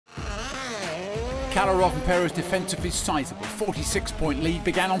Kalle Rovanperä's defence is sizable. 46-point lead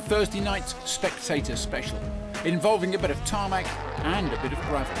began on Thursday night's Spectator Special, involving a bit of tarmac and a bit of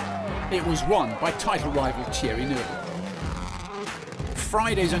gravel. It was won by title rival Thierry Neuville.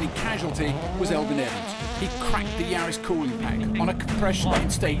 Friday's only casualty was Elfyn Evans. He cracked the Yaris cooling pack on a compression in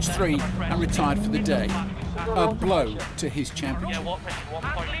stage 3 and retired for the day. A blow to his championship.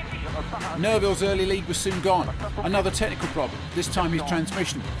 Neuville's early lead was soon gone. Another technical problem, this time his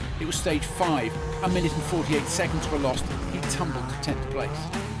transmission. It was stage 5. 1 minute and 48 seconds were lost. He tumbled to 10th place.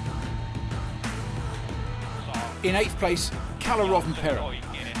 In 8th place, Kalle Rovanperä.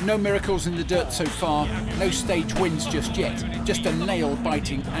 No miracles in the dirt so far, no stage wins just yet, just a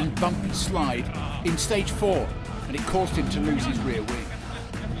nail-biting and bumpy slide in stage 4, and it caused him to lose his rear wing.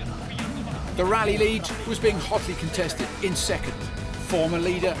 The rally lead was being hotly contested. In 2nd, former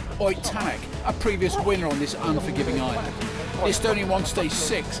leader Ott Tänak, a previous winner on this unforgiving island. The Estonian won stage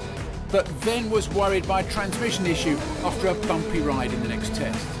 6, but then was worried by a transmission issue after a bumpy ride in the next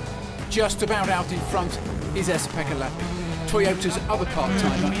test. Just about out in front is Esapekka Lappi, Toyota's other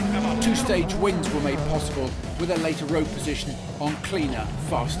part-timer. 2 stage wins were made possible with a later road position on cleaner,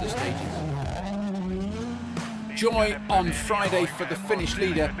 faster stages. Joy on Friday for the Finnish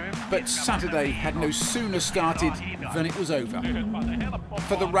leader, but Saturday had no sooner started than it was over.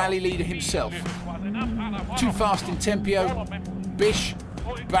 For the rally leader himself, too fast in Tempio, bish,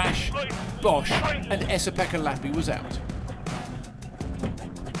 bash, bosh, and Esapekka Lappi was out.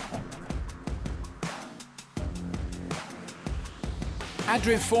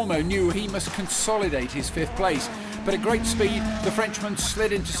 Adrien Fourmeau knew he must consolidate his 5th place, but at great speed the Frenchman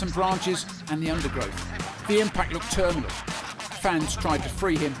slid into some branches and the undergrowth. The impact looked terminal. Fans tried to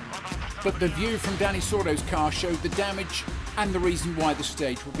free him, but the view from Dani Sordo's car showed the damage and the reason why the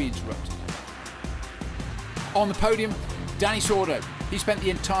stage will be interrupted. On the podium, Dani Sordo. He spent the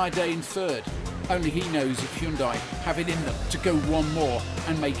entire day in 3rd. Only he knows if Hyundai have it in them to go one more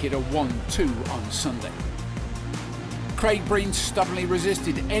and make it a 1-2 on Sunday. Craig Breen stubbornly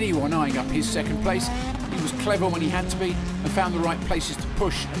resisted anyone eyeing up his 2nd place. He was clever when he had to be and found the right places to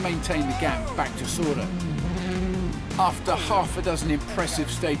push and maintain the gap back to Sordo. After half a dozen impressive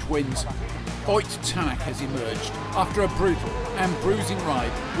stage wins, Ott Tänak has emerged after a brutal and bruising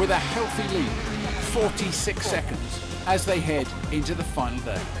ride with a healthy lead, 46 seconds, as they head into the final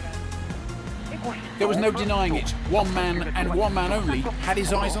day. There was no denying it. One man and one man only had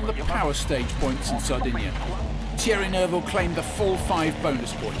his eyes on the power stage points in Sardinia. Thierry Neuville claimed the full 5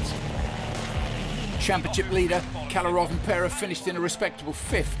 bonus points. Championship leader Kalle Rovanperä finished in a respectable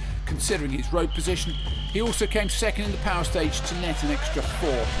 5th, considering his road position. He also came 2nd in the power stage to net an extra 4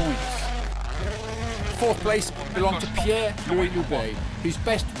 points. 4th place belonged to Pierre-Louis Loubet, his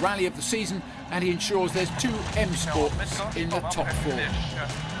best rally of the season, and he ensures there's 2 eSPORTS in the top 4.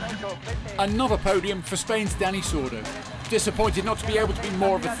 Another podium for Spain's Dani Sordo. Disappointed not to be able to be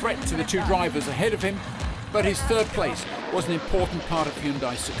more of a threat to the 2 drivers ahead of him, but his 3rd place was an important part of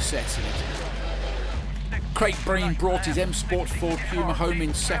Hyundai's success in it. Craig Breen brought his M-Sport Ford Puma home in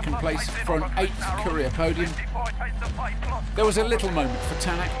 2nd place for an 8th career podium. There was a little moment for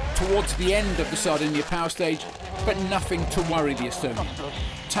Tänak towards the end of the Sardinia power stage, but nothing to worry the Estonian.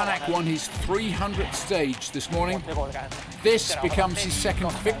 Tänak won his 300th stage this morning. This becomes his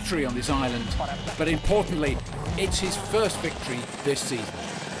 2nd victory on this island, but importantly, it's his 1st victory this season.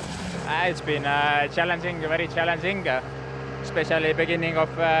 It's been challenging, very challenging, especially beginning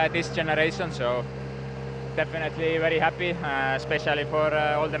of this generation. So definitely very happy, especially for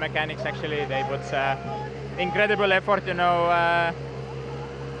all the mechanics. Actually, they put incredible effort, you know,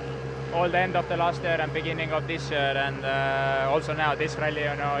 all the end of the last year and beginning of this year, and also now this rally.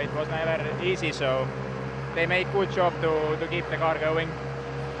 You know, it was never easy. So they made good job to keep the car going.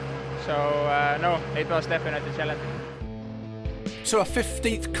 So no, it was definitely challenging. So a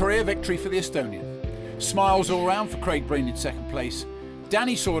 15th career victory for the Estonian. Smiles all round for Craig Breen in 2nd place.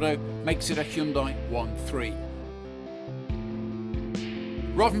 Dani Sordo makes it a Hyundai 1-3.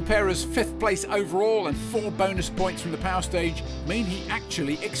 Rovanperä's 5th place overall and 4 bonus points from the power stage mean he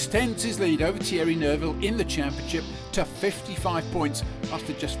actually extends his lead over Thierry Neuville in the championship to 55 points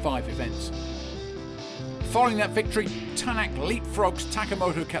after just 5 events. Following that victory, Tänak leapfrogs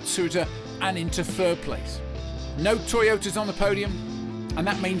Takamoto Katsuta and into 3rd place. No Toyotas on the podium, and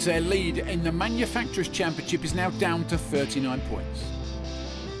that means their lead in the Manufacturers' Championship is now down to 39 points.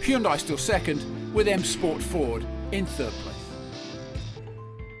 Hyundai still 2nd, with M-Sport Ford in 3rd place.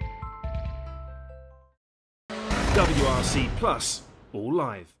 WRC Plus, all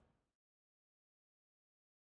live.